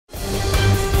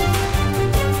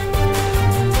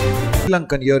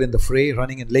Lankan here in the fray,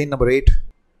 running in lane number 8.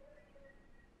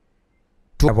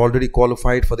 Two have already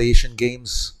qualified for the Asian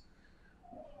Games.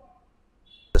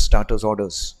 The starters'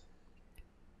 orders.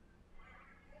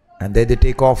 And there they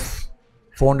take off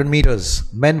 400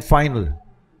 meters. Men final.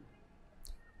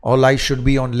 All eyes should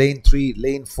be on lane 3,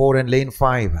 lane 4 and lane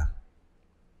 5.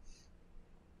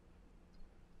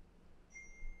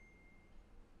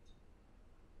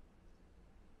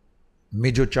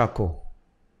 Mijo Chako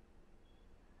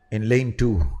in lane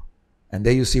 2. And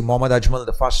there you see Mohammad Ajmal,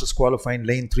 the fastest qualifier in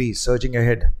lane 3, surging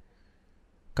ahead.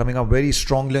 Coming up very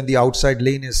strongly in the outside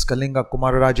lane is Kalinga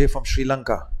Kumarage from Sri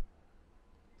Lanka.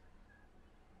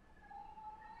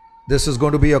 This is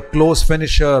going to be a close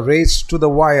finisher, race to the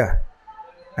wire.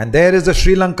 And there is the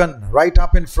Sri Lankan right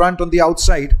up in front on the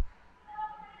outside.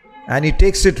 And he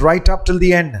takes it right up till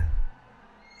the end.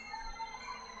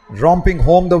 Romping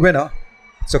home the winner.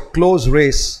 It's a close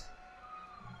race.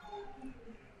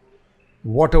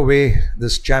 What a way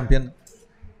this champion.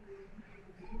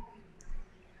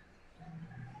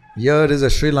 Here is a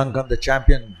Sri Lankan, the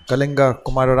champion, Kalinga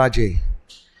Kumarage.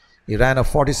 He ran a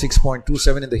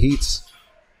 46.27 in the heats.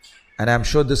 And I'm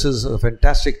sure this is a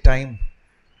fantastic time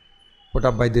put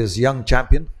up by this young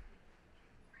champion.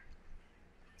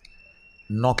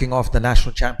 Knocking off the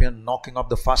national champion, knocking off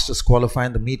the fastest qualifier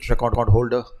and the meet record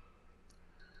holder.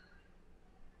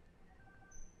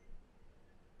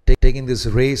 Taking this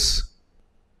race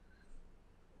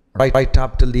right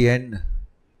up till the end.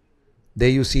 There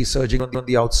you see surging on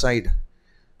the outside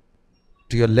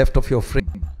to your left of your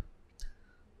frame.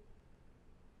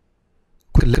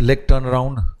 Quick leg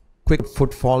turnaround, quick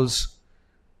footfalls,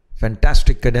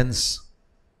 fantastic cadence.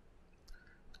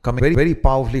 Coming very, very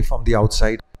powerfully from the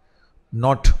outside.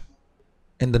 Not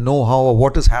in the know-how of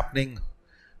what is happening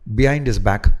behind his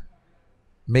back.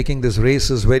 Making this race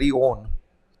his very own.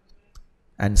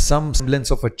 And some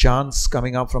semblance of a chance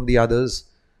coming up from the others,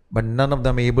 but none of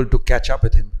them able to catch up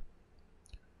with him.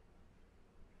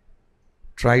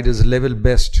 Tried his level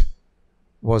best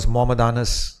was Mohammad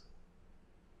Anas.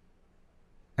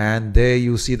 And there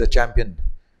you see the champion.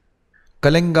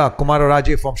 Kalinga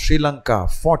Kumarage from Sri Lanka,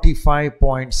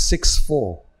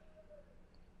 45.64.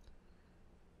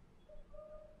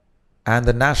 And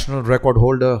the national record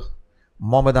holder,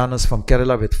 Mohammad Anas from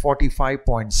Kerala with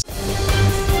 45.6.